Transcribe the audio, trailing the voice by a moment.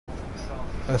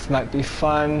This might be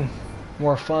fun,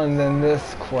 more fun than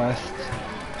this quest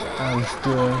I was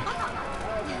doing.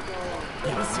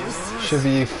 Should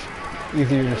be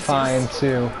easier to find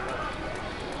too,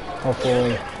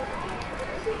 hopefully.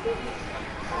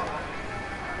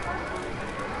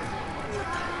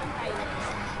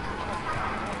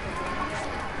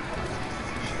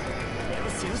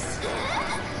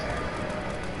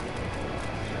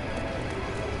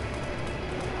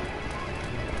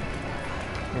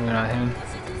 Not him.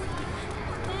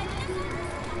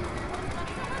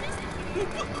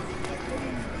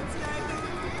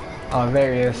 Oh,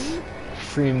 there he is.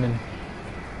 Freeman.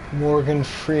 Morgan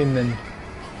Freeman.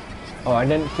 Oh, I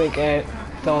didn't think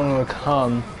someone would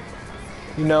come.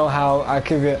 You know how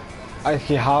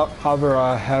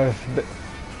Akihabara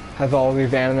has all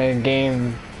these anime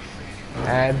game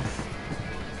ads?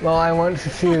 Well, I want to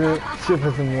see the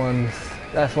Supersum ones.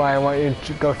 That's why I want you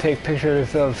to go take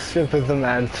pictures of Supersum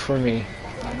ads for me.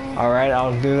 Alright,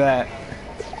 I'll do that.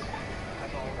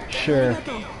 Sure.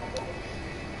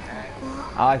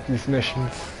 I like these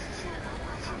missions.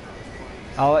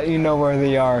 I'll let you know where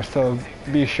they are, so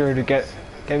be sure to get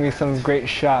me some great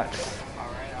shots.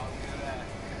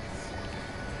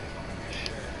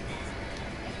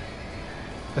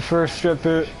 The first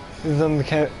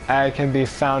Supersum ad can be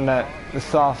found at the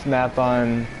soft map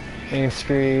on Main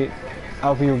Street. I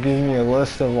hope you'll give me a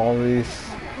list of all these.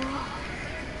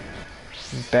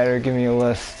 You better give me a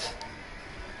list.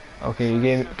 Okay,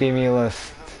 you gave me a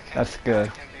list. That's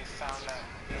good.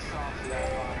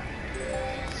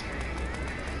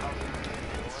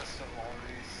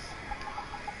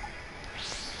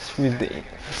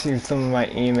 See some of my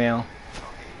email.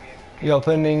 The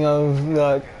opening of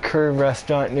the curved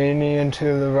restaurant leading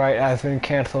to the right has been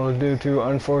cancelled due to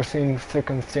unforeseen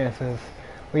circumstances.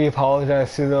 We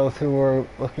apologize to those who were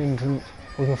looking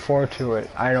forward to it.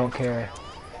 I don't care.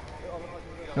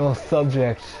 No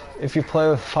subject. If you play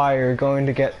with fire, you're going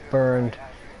to get burned.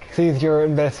 Cease your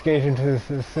investigation to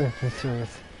the citizens.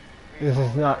 This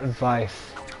is not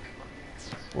advice.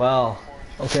 Well,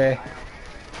 okay.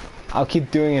 I'll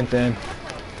keep doing it then.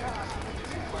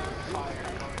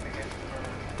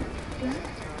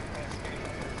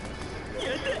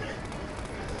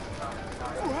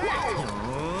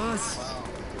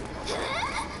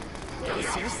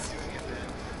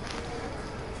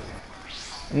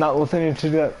 I'm not listening to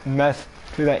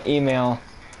that email.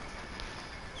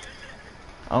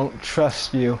 I don't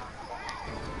trust you.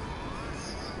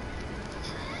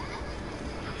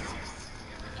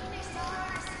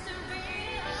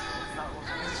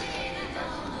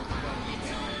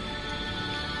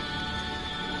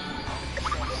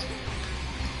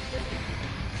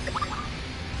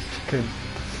 Could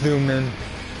zoom in.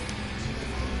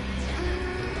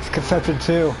 It's cassette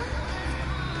too.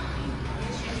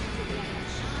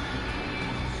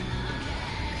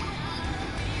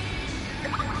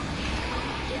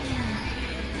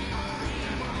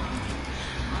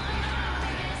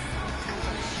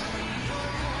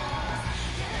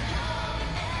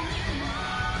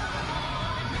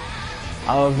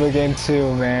 I love the game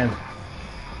too, man.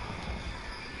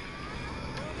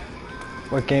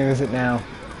 What game is it now?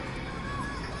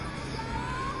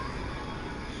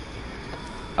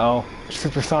 Oh,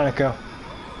 Supersonico.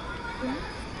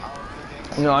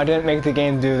 No, I didn't make the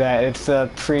game do that. It's a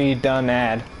pre-done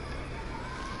ad.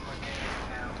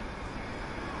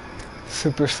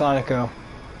 Supersonico.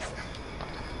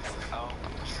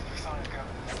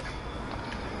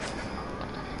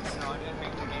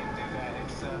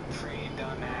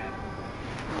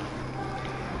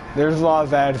 There's a lot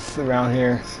of ads around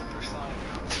here.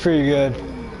 It's pretty good.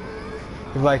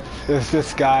 Like, there's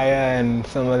this Gaia and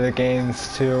some other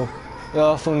games too. There's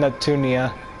also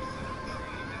Neptunia.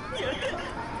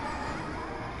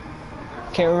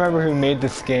 Can't remember who made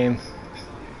this game.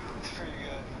 It's pretty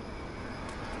good.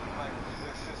 Like,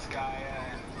 there's this Gaia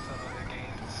and some other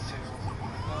games too.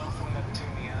 There's also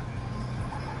Neptunia.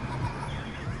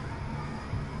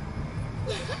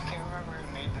 Can't remember who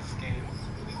made this game.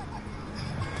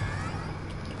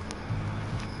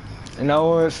 I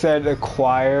know it said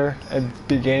acquire at the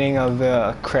beginning of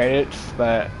the credits,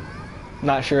 but I'm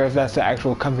not sure if that's the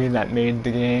actual company that made the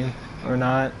game or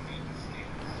not.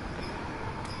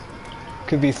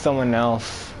 Could be someone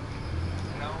else.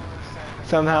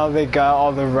 Somehow they got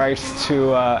all the rights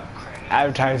to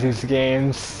advertise these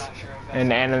games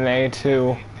and anime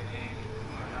too.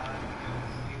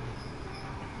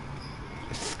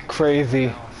 It's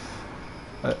crazy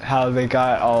how they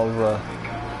got all the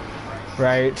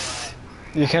rights.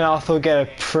 You can also get a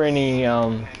printy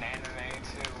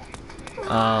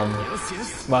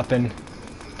weapon,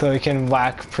 so you can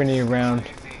whack printy around.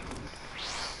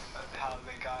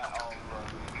 they got all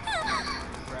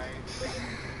rights.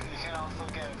 You can also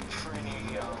get pretty,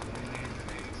 you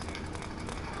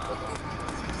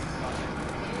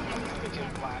can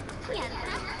black pretty.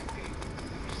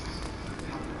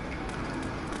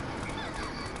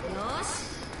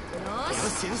 よ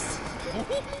しよし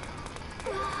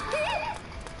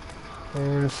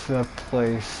Where's the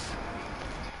place?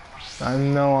 I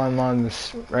know I'm on the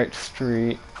right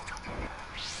street.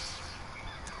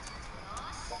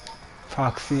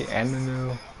 Proxy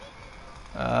Avenue.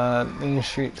 Main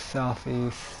Street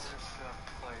Southeast.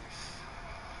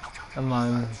 I'm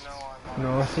on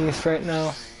Northeast right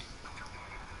now.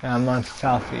 Yeah, I'm on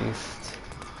Southeast.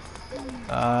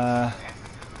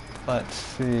 Let's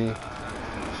see.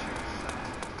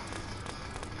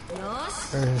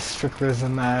 Where's the strippers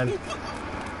I'm at?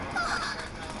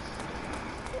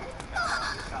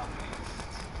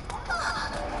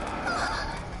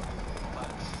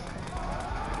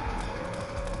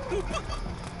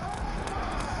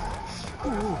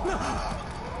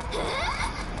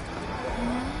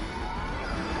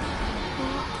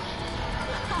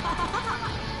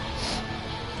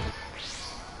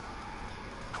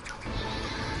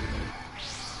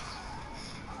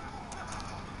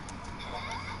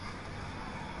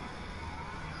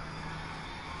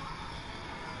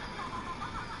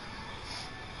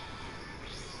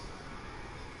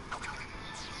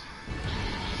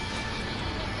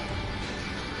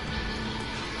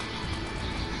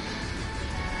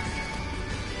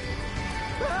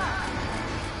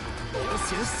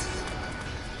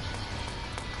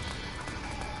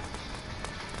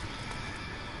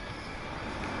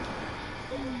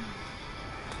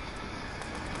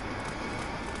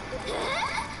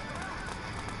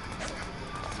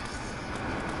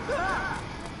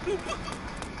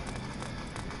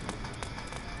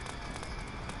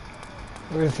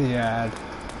 Where's the ad?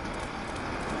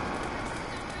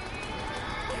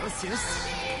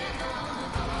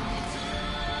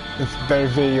 It's a better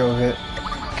video of it.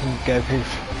 Can get a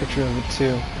picture of it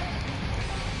too.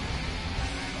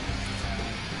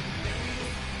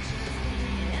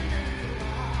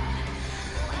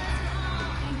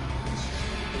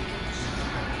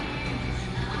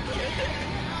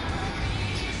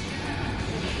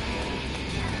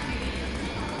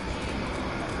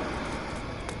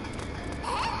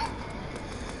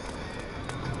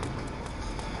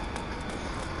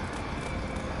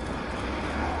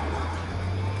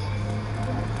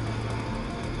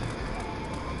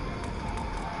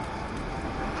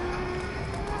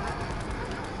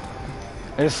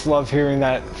 I just love hearing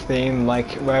that theme,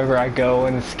 like, wherever I go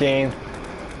in this game.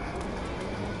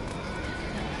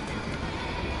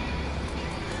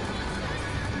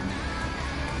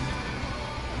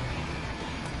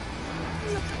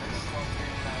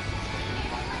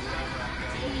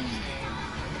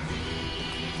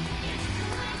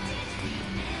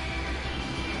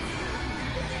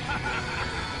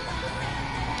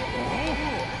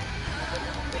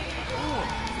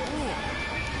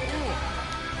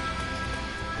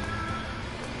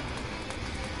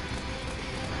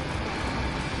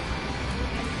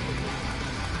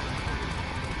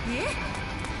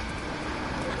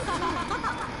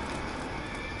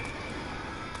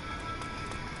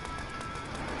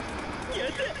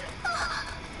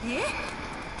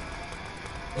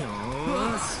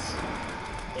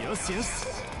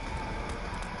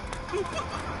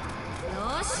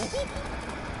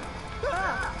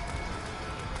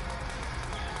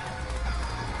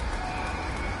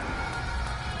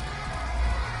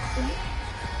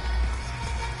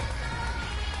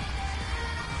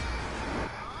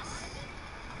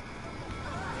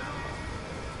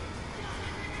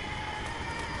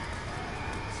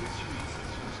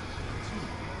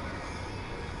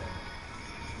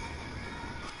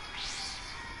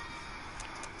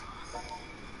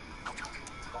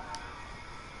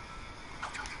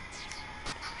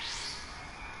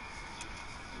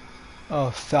 Oh,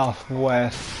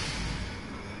 southwest.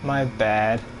 My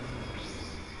bad.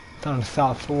 It's on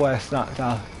southwest, not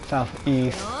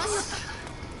southeast.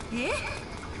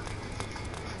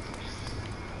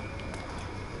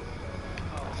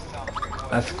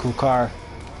 That's a cool car.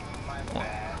 I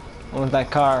want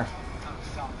that car.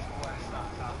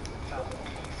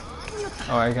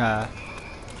 Oh, I got it.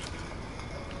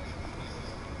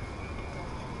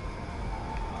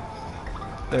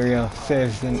 There we go.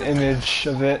 Saves an image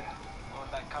of it.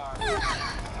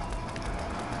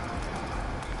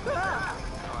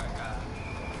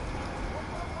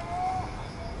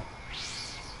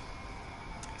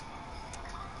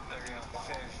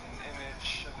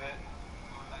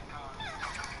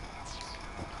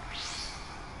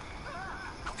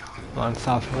 On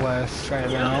southwest right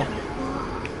now.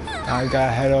 I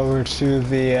gotta head over to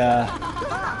the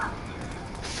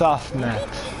soft net.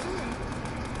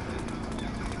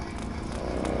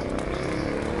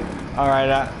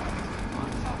 Alright,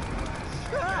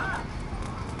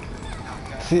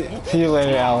 see you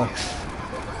later, Alex.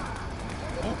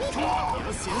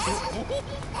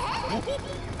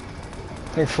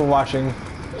 Thanks for watching,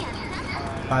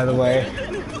 by the way.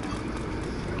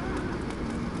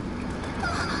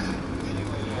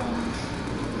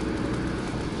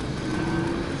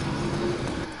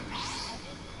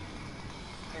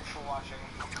 Thanks for watching,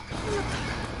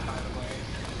 by the way.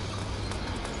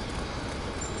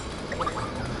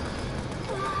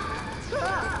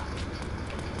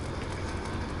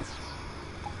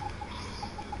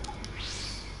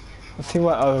 Let's see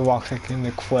what other walks I can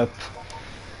equip.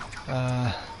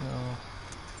 No.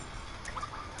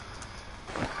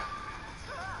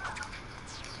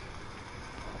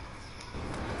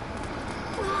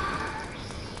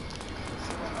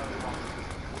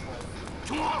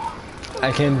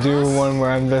 I can do one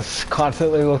where I'm just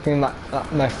constantly looking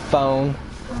at my phone.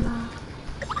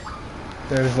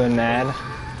 There's an ad. I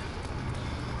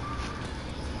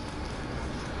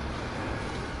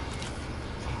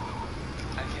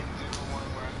can do one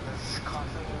where I'm just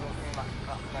constantly looking at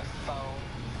my phone.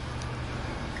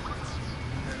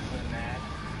 There's an ad.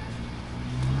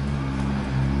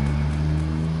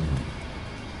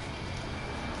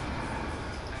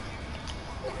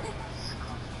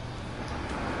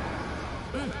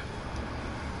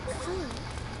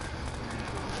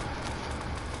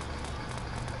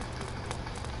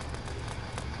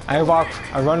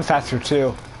 I run faster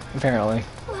too, apparently.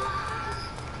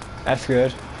 That's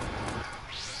good.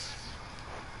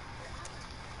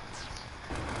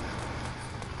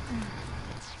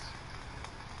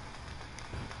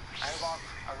 I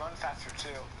run faster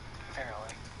too,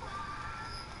 apparently.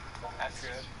 That's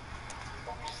good.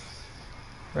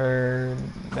 We're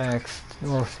next,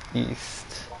 northeast.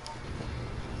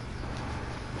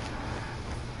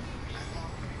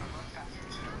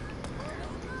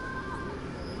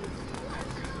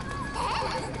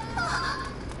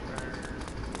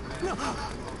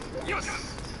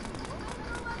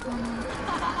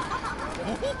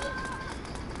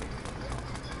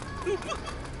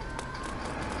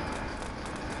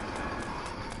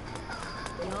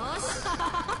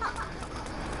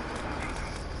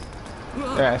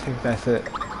 Yeah, I think that's it.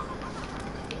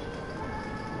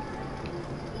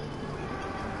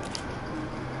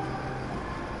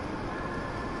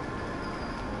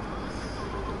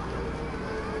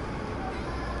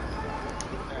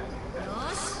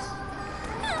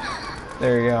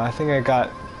 There you go. I think I got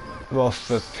both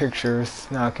the pictures.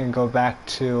 Now I can go back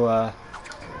to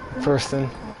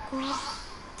person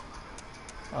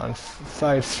on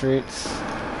side streets.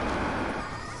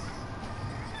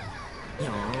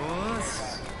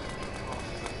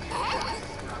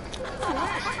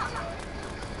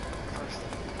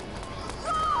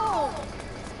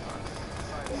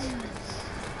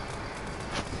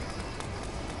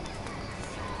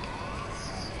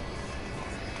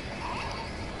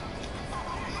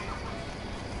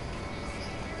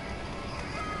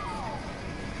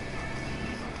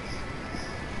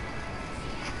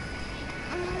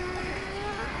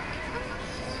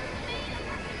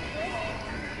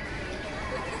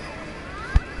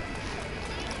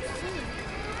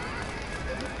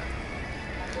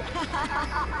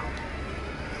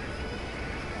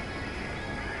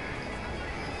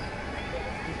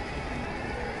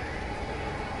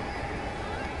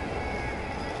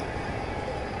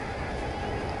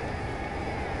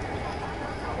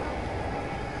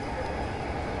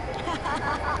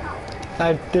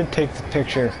 I did take the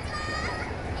picture.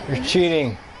 You're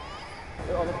cheating.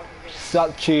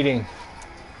 Stop cheating.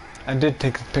 I did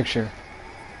take the picture.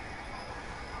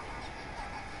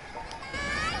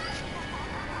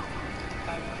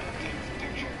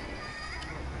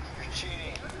 You're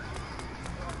cheating.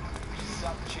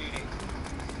 Stop cheating.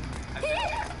 I did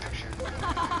take the picture.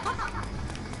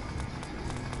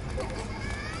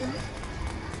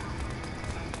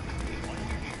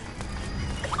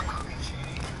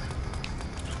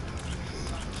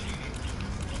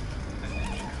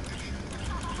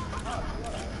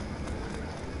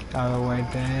 Out of the way,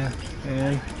 Dan.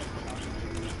 And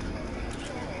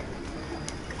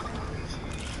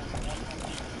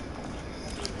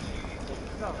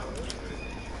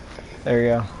there you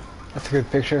go. That's a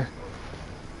good picture.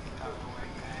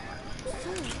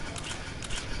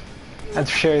 I have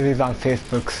to share these on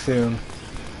Facebook soon.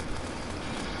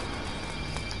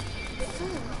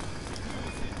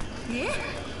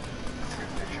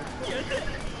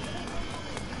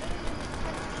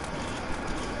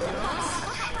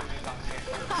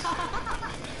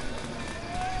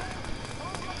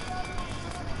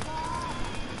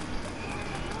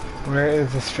 Where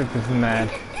is the strip of mad?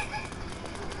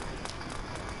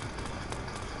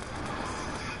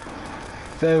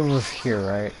 That was here,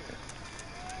 right?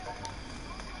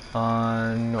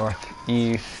 On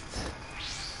northeast.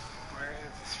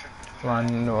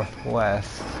 On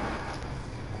northwest.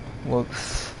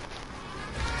 Whoops.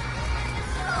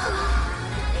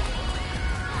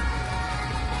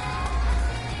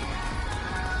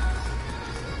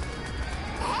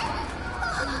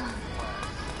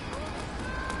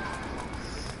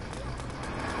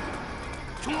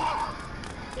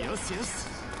 Yes, yes.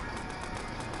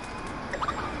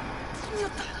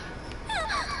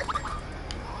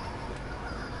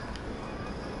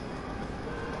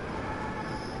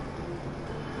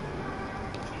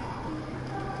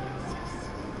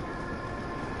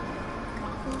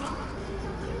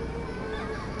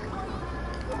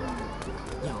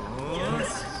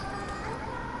 Yes.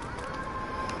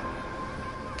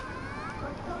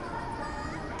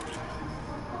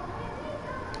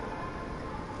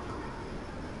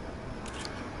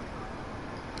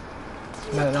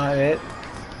 Is that not it?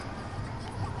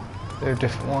 They're a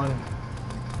different one.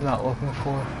 I'm not looking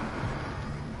for.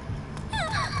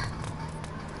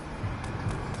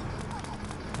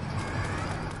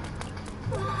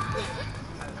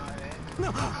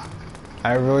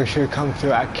 I really should come to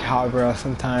Akabra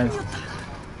sometime.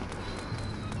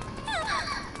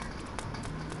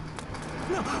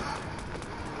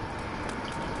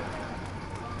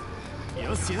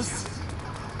 Yes, yes.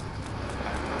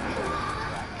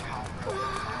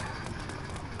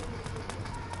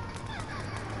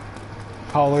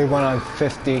 Probably went on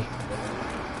 50.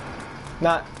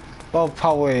 Not, well,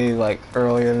 probably like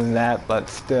earlier than that, but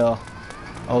still.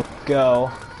 I'll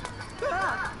go.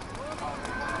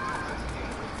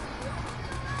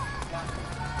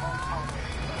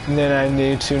 And then I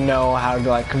need to know how to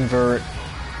like convert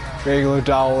regular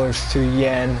dollars to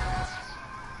yen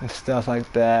and stuff like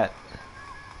that.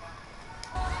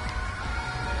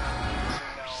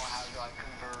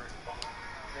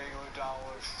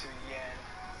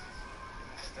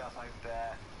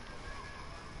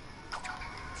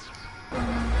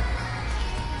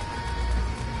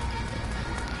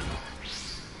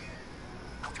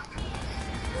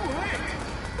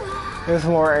 There's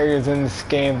more areas in this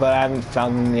game, but I haven't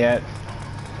found them yet.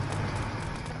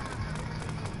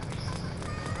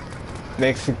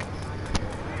 Makes it...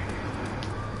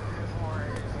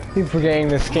 I keep forgetting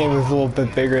this game is a little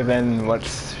bit bigger than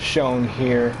what's shown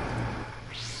here.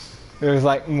 There's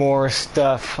like more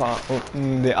stuff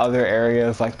in the other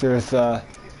areas, like there's a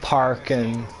park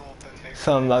and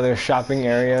some other shopping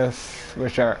areas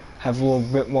which have a little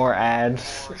bit more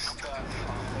ads.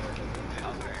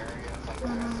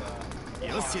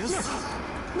 Yes, yes.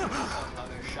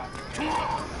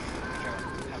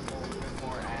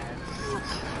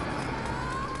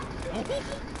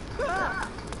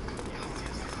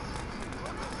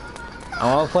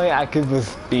 I want to play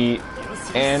Akiba's Beat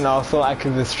and also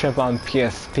Akiba's Trip on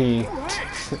PSP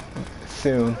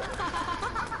soon.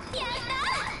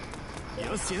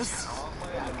 Yes, yes.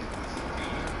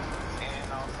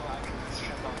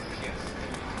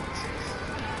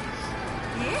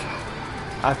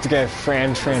 I have to get a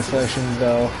Fran translation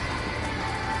though.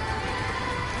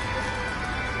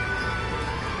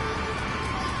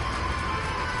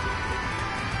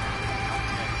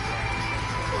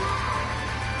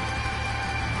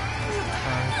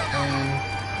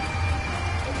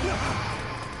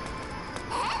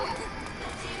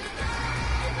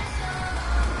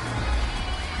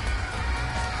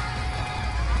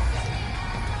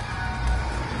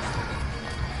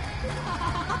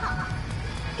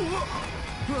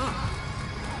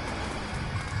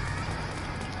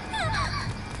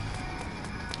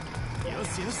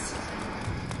 Yes, yes.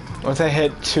 Once I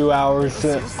hit 2 hours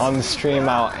on the stream,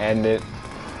 I'll end it.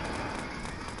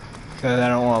 Because I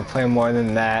don't want to play more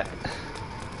than that.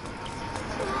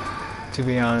 To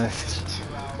be honest.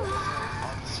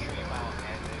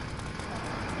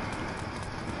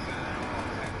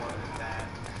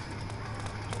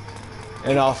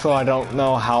 And also, I don't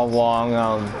know how long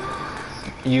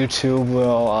YouTube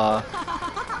will.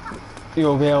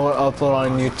 You'll be able to upload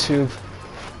on YouTube.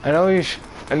 I know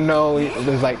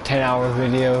there's like 10-hour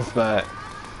videos, but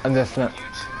I'm just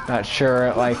not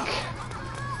sure like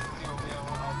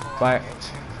what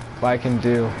I can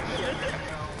do.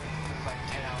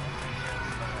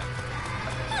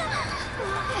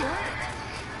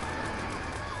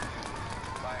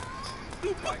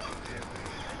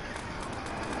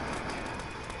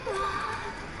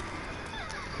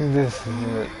 I think this is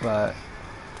it, but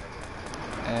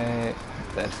A,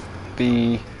 that's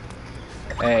B,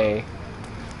 A.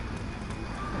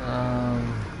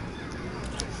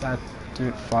 That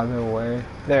dude farther away.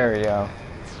 There we go.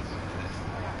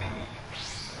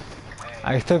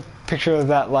 I took a picture of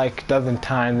that like a dozen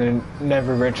times and it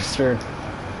never registered.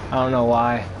 I don't know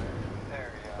why.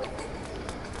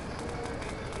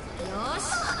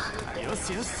 よ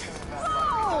しよし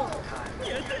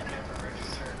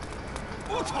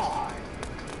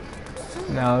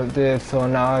Now it did, so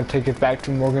now I'll take it back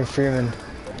to Morgan Freeman.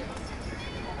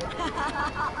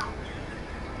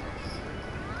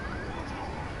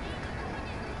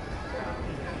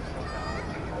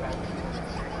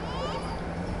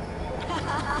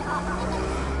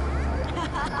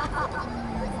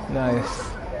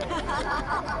 Nice.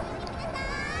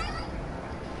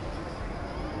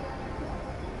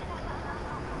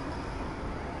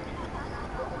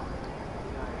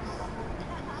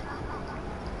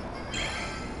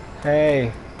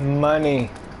 Hey,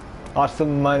 money. Lots of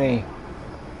money.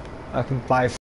 I can buy